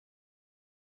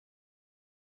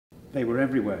They were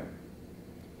everywhere.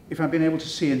 If I'd been able to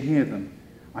see and hear them,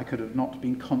 I could have not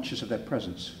been conscious of their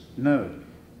presence. No,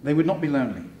 they would not be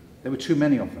lonely. There were too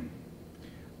many of them.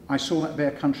 I saw that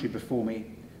bare country before me,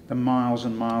 the miles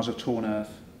and miles of torn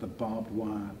earth, the barbed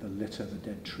wire, the litter, the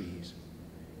dead trees.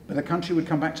 But the country would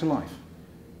come back to life.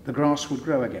 The grass would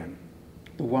grow again,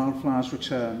 the wildflowers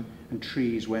return, and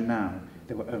trees where now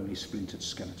there were only splintered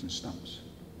skeleton stumps.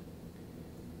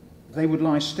 They would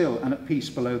lie still and at peace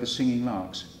below the singing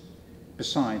larks,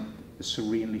 beside the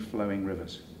serenely flowing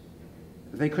rivers.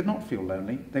 They could not feel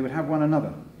lonely. They would have one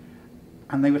another,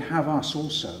 and they would have us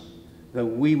also, though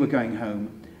we were going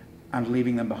home and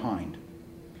leaving them behind.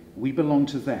 We belonged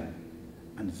to them,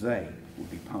 and they would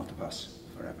be part of us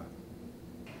forever.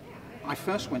 I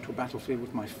first went to a battlefield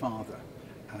with my father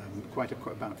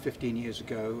about 15 years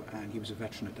ago, and he was a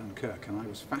veteran at Dunkirk, and I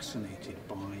was fascinated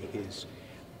by his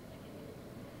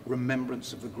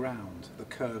remembrance of the ground, the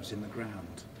curves in the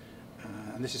ground.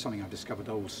 And this is something I've discovered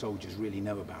old soldiers really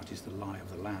know about, is the lie of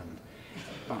the land.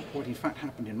 But what in fact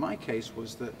happened in my case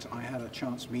was that I had a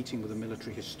chance meeting with a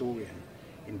military historian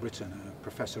in Britain,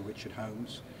 Professor Richard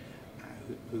Holmes,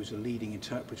 who's a leading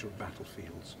interpreter of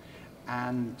battlefields.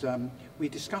 And we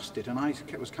discussed it, and I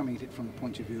was coming at it from the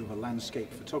point of view of a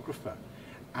landscape photographer.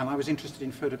 And I was interested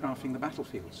in photographing the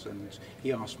battlefields, and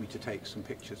he asked me to take some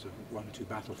pictures of 1 or 2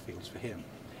 battlefields for him.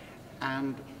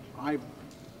 And I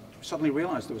suddenly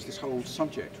realized there was this whole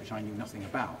subject which I knew nothing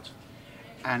about.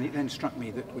 And it then struck me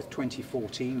that with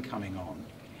 2014 coming on,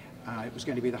 it was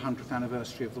going to be the 100th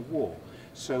anniversary of the war.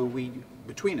 So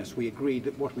between us, we agreed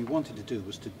that what we wanted to do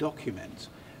was to document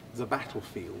the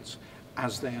battlefields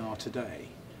as they are today,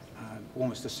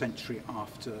 almost a century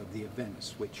after the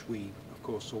events which we, of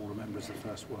course, all remember as the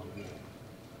First World War.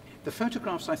 The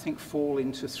photographs, I think, fall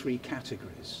into 3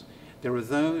 categories. There are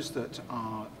those that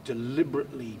are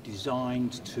deliberately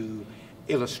designed to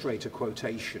illustrate a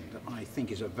quotation that I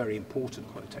think is a very important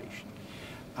quotation.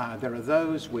 There are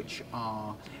those which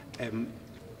are,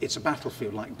 it's a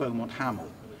battlefield like Beaumont Hamel,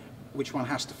 which one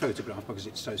has to photograph because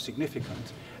it's so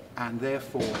significant, and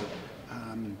therefore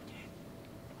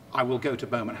I will go to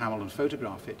Beaumont Hamel and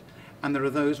photograph it. And there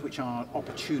are those which are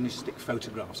opportunistic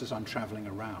photographs as I'm travelling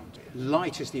around.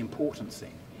 Light is the important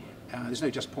thing. There's no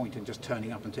just point in just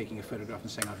turning up and taking a photograph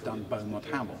and saying I've done Beaumont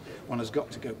Hamel. One has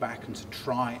got to go back and to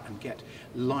try and get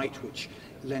light which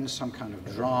lends some kind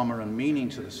of drama and meaning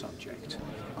to the subject.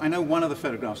 I know one of the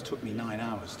photographs took me 9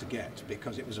 hours to get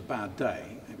because it was a bad day.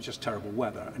 It was just terrible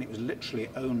weather, and it was literally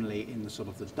only in the sort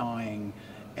of the dying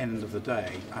end of the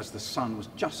day, as the sun was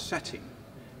just setting,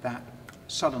 that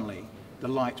suddenly the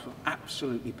lights were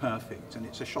absolutely perfect, and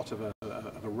it's a shot of a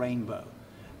rainbow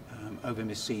over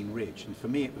Messines Ridge. And for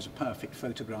me it was a perfect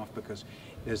photograph because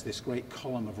there's this great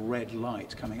column of red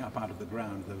light coming up out of the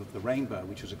ground, the rainbow,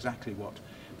 which was exactly what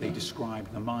they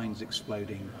described the mines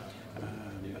exploding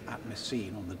at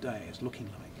Messines on the day as looking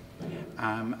like.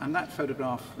 And that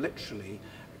photograph, literally,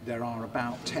 there are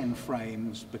about 10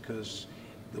 frames because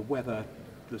the weather,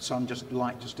 the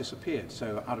light just disappeared.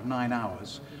 So out of 9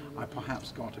 hours, I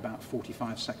perhaps got about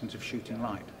 45 seconds of shooting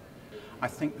light. I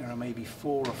think there are maybe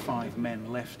 4 or 5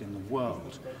 men left in the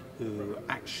world who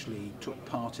actually took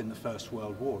part in the First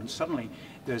World War. And suddenly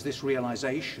there's this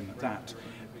realization that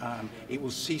it will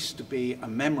cease to be a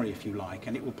memory, if you like,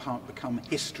 and it will become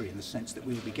history in the sense that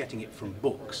we will be getting it from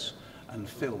books and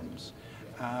films.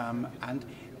 And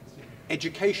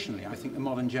educationally, I think the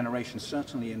modern generation,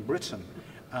 certainly in Britain,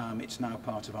 it's now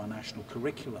part of our national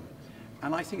curriculum.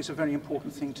 And I think it's a very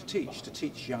important thing to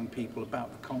teach young people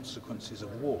about the consequences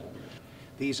of war.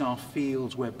 These are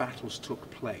fields where battles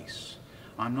took place.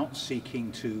 I'm not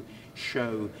seeking to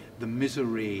show the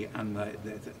misery and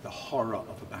the horror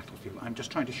of a battlefield. I'm just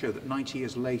trying to show that 90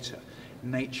 years later,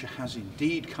 nature has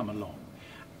indeed come along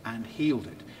and healed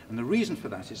it. And the reason for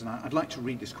that is, and I'd like to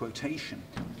read this quotation.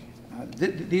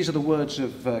 These are the words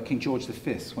of King George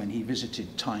V when he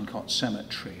visited Tynecott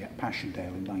Cemetery at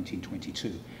Passchendaele in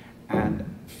 1922. And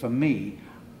for me,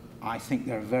 I think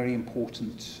they're a very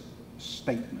important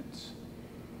statement.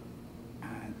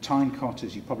 Tynecott,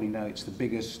 as you probably know, it's the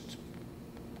biggest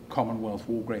Commonwealth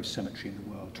war grave cemetery in the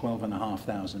world,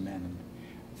 12,500 men and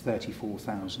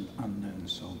 34,000 unknown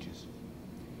soldiers.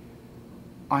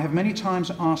 I have many times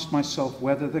asked myself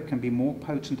whether there can be more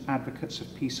potent advocates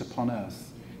of peace upon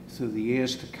earth through the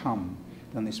years to come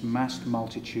than this massed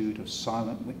multitude of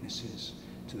silent witnesses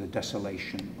to the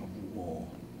desolation of war.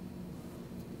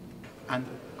 And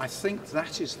I think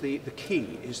that is the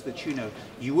key, is that, you know,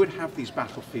 you would have these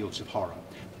battlefields of horror,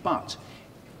 but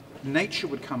nature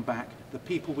would come back, the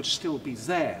people would still be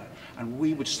there, and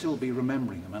we would still be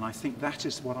remembering them. And I think that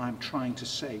is what I'm trying to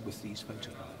say with these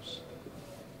photographs.